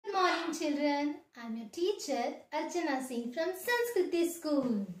morning children. I am your teacher Archana Singh from Sanskriti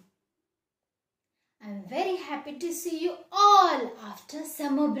School. I am very happy to see you all after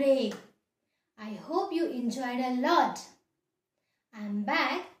summer break. I hope you enjoyed a lot. I am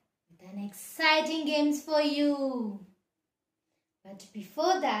back with an exciting games for you. But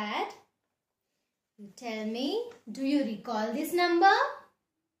before that, you tell me, do you recall this number?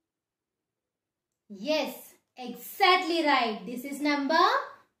 Yes, exactly right. This is number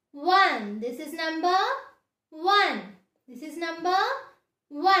 1. This is number 1. This is number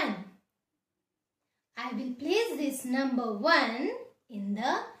 1. I will place this number 1 in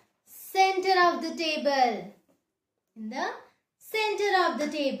the center of the table. In the center of the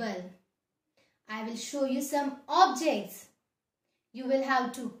table. I will show you some objects. You will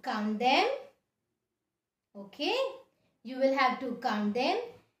have to count them. Okay? You will have to count them.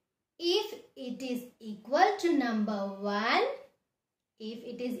 If it is equal to number 1, if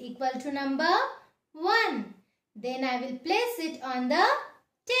it is equal to number 1, then I will place it on the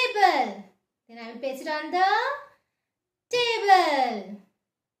table. Then I will place it on the table.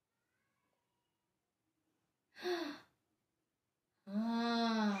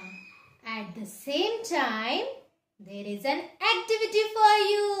 At the same time, there is an activity for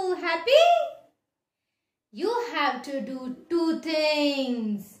you. Happy? You have to do 2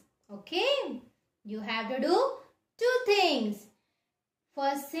 things. Okay? You have to do 2 things.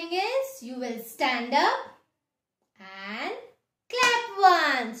 First thing is, you will stand up and clap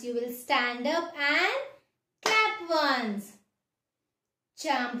once. You will stand up and clap once.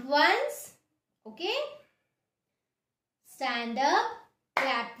 Jump once. Okay? Stand up,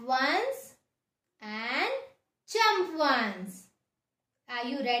 clap once and jump once. Are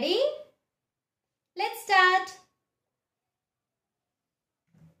you ready? Let's start.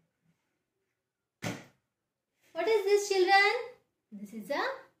 What is this, children? This is a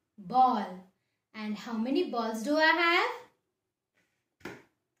ball. And how many balls do I have?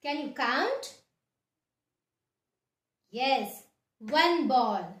 Can you count? Yes, 1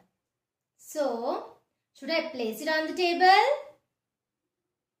 ball. So, should I place it on the table?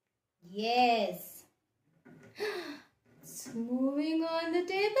 Yes. It's moving on the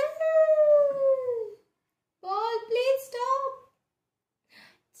table. Ball, please stop.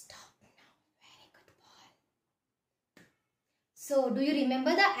 Stop now. Very good ball. So, do you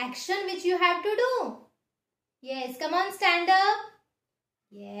remember the action which you have to do? Yes, come on, stand up.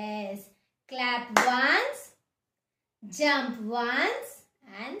 Yes. Clap once, jump once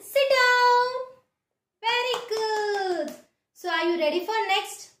and sit down. Very good. So, are you ready for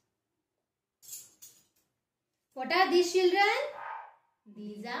next? What are these, children?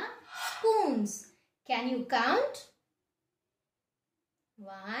 These are spoons. Can you count?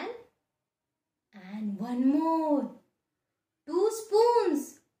 1 and 1 more. 2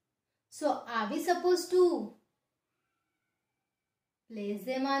 spoons. So, are we supposed to place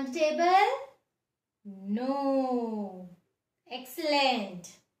them on the table? No. Excellent.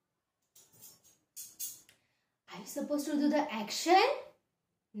 Are you supposed to do the action?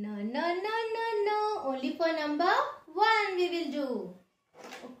 No. Only for number 1 we will do.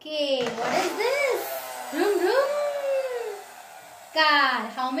 Okay, what is this? Vroom, vroom. Car.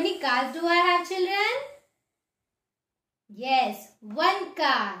 How many cars do I have, children? Yes, 1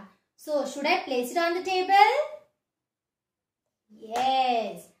 car. So, should I place it on the table?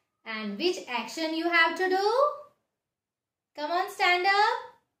 Yes. And which action you have to do? Come on, stand up.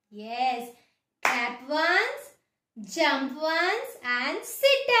 Yes. Clap once, jump once and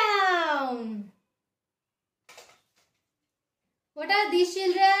sit down. What are these,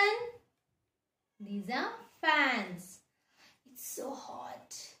 children? These are fans. It's so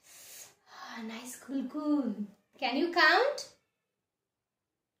hot. Nice, cool. Can you count?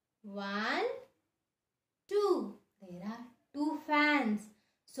 1, 2. There are 2 fans.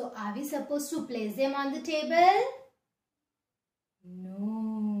 So, are we supposed to place them on the table?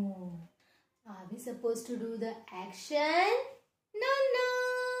 No. Are we supposed to do the action? No.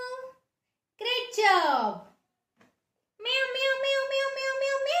 Great job. Meow, meow, meow, meow, meow,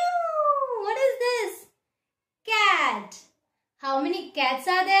 meow, meow. What is this? Cat. How many cats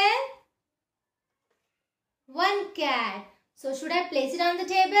are there? 1 cat. So, should I place it on the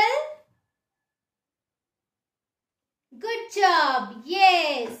table? Good job.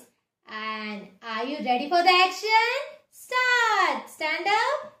 Yes. And are you ready for the action? Start. Stand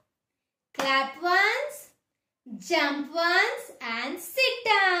up. Clap once. Jump once and sit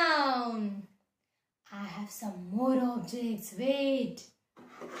down. I have some more objects. Wait.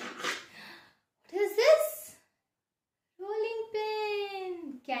 What is this? Rolling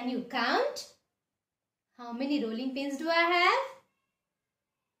pin. Can you count? How many rolling pins do I have?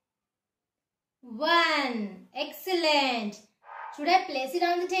 1. Excellent. Should I place it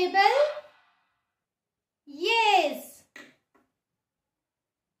on the table? Yes.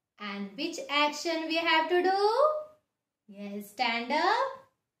 And which action we have to do? Yes, stand up,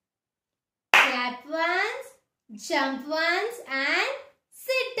 clap once, jump once and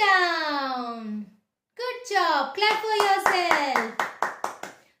sit down. Good job. Clap for yourself.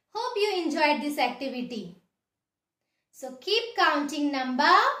 Hope you enjoyed this activity. So keep counting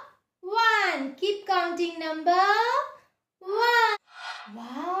number 1. Keep counting number 1.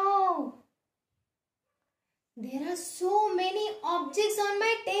 Wow. There are so many objects on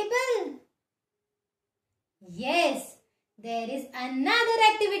my table. Yes, there is another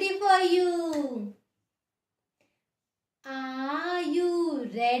activity for you. Are you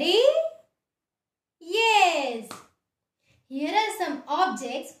ready? Yes. Here are some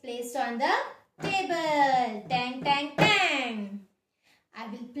objects placed on the table. Tang, tang, tang. I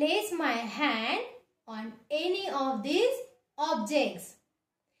will place my hand on any of these objects.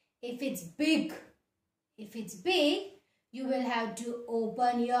 If it's big, you will have to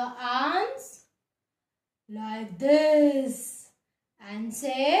open your arms like this and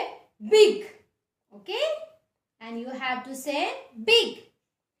say big. Okay? And you have to say big.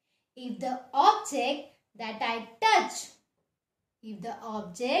 If the object that I touch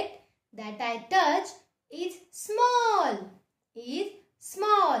is small,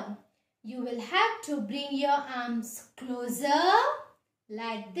 you will have to bring your arms closer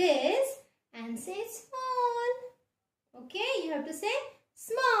like this and say small. Okay, you have to say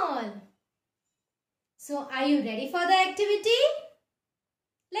small. So, are you ready for the activity?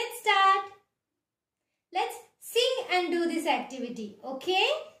 Let's start. Let's sing and do this activity. Okay?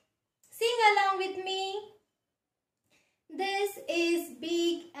 Sing along with me. This is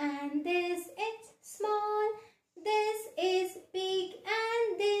big and this is small. This is big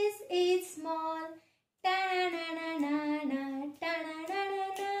and this is small. Ta-na-na-na-na,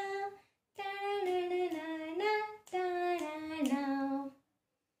 ta-na-na-na-na, ta-na-na-na-na, ta-na-na.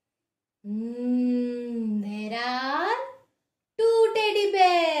 There are 2 teddy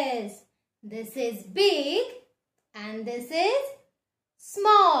bears. This is big and this is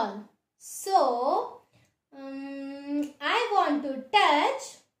small. So, I want to touch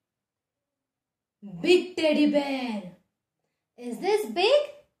big teddy bear. Is this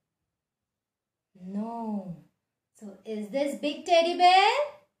big? No. So, is this big teddy bear?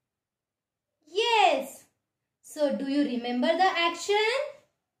 Yes. So, do you remember the action?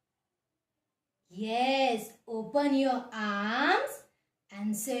 Yes. Open your arms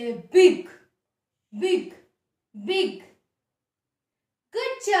and say big, big, big.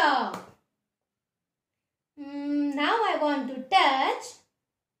 Good job. Now I want to touch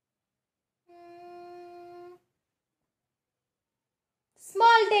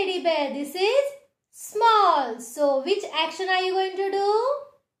small teddy bear. This is small. So which action are you going to do?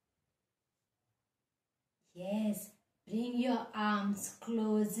 Yes, bring your arms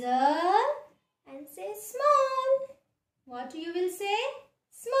closer and say small. What you will say?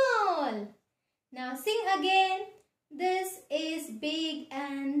 Small. Now sing again. This is big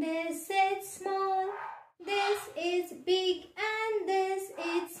and this is small. This is big and this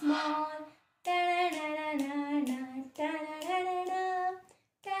is small. Ta-na-na-na-na, ta-na-na-na-na,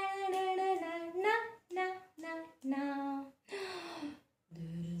 ta-na-na-na-na-na-na.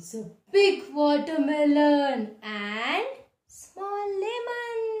 There is a big watermelon and small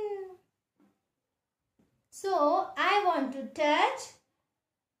lemon. So, I want to touch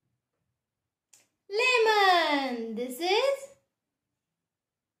lemon. This is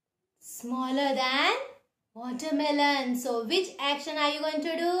smaller than watermelon. So, which action are you going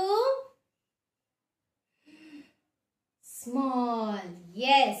to do? Small.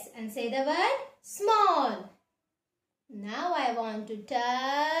 Yes. And say the word small. Now, I want to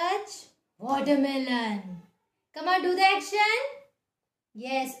touch watermelon. Come on, do the action.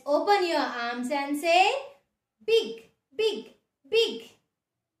 Yes. Open your arms and say big, big, big.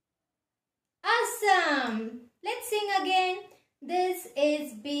 Awesome. Let's sing again. This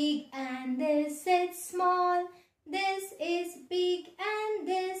is big and this is small. This is big and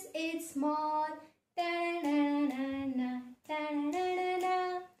this is small. Ta-na-na-na-na,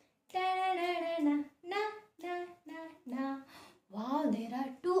 ta-na-na-na-na, ta-na-na-na-na-na-na. Wow, there are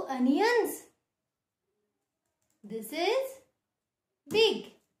 2 onions. This is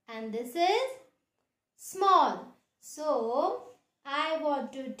big and this is small. So, I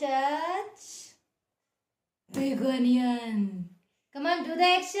want to touch big onion. Come on, do the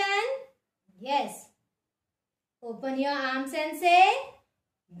action. Yes. Open your arms and say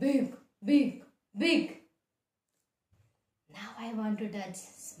big, big, big. Now I want to touch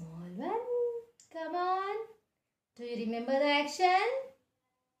small one. Come on. Do you remember the action?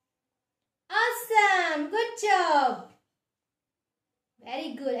 Awesome. Good job.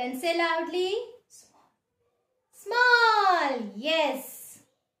 Very good. And say loudly. Small. Yes.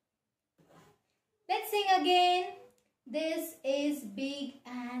 Let's sing again. This is big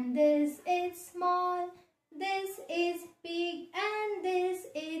and this is small. This is big and this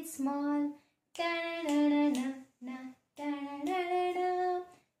is small. Ta-na-na-na-na, ta-na-na-na-na,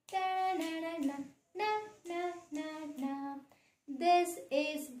 ta-na-na-na-na-na-na-na. This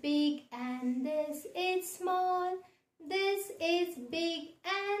is big and this is small. This is big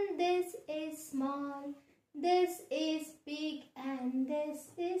and this is small. This is big and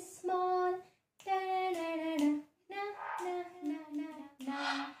this is small.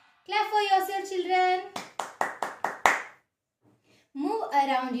 Ta-na-na-na-na-na-na-na. Clap for yourself, children. Move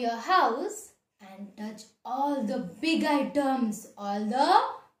around your house and touch all the big items. All the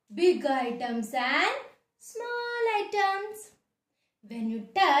big items and small items. When you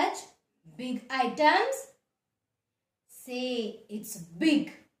touch big items, say it's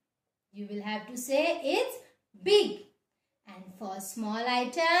big. You will have to say it's big. And for small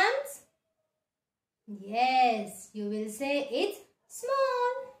items, yes, you will say it's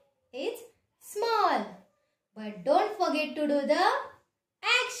small. It's small. But don't forget to do the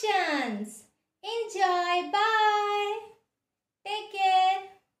actions. Enjoy. Bye.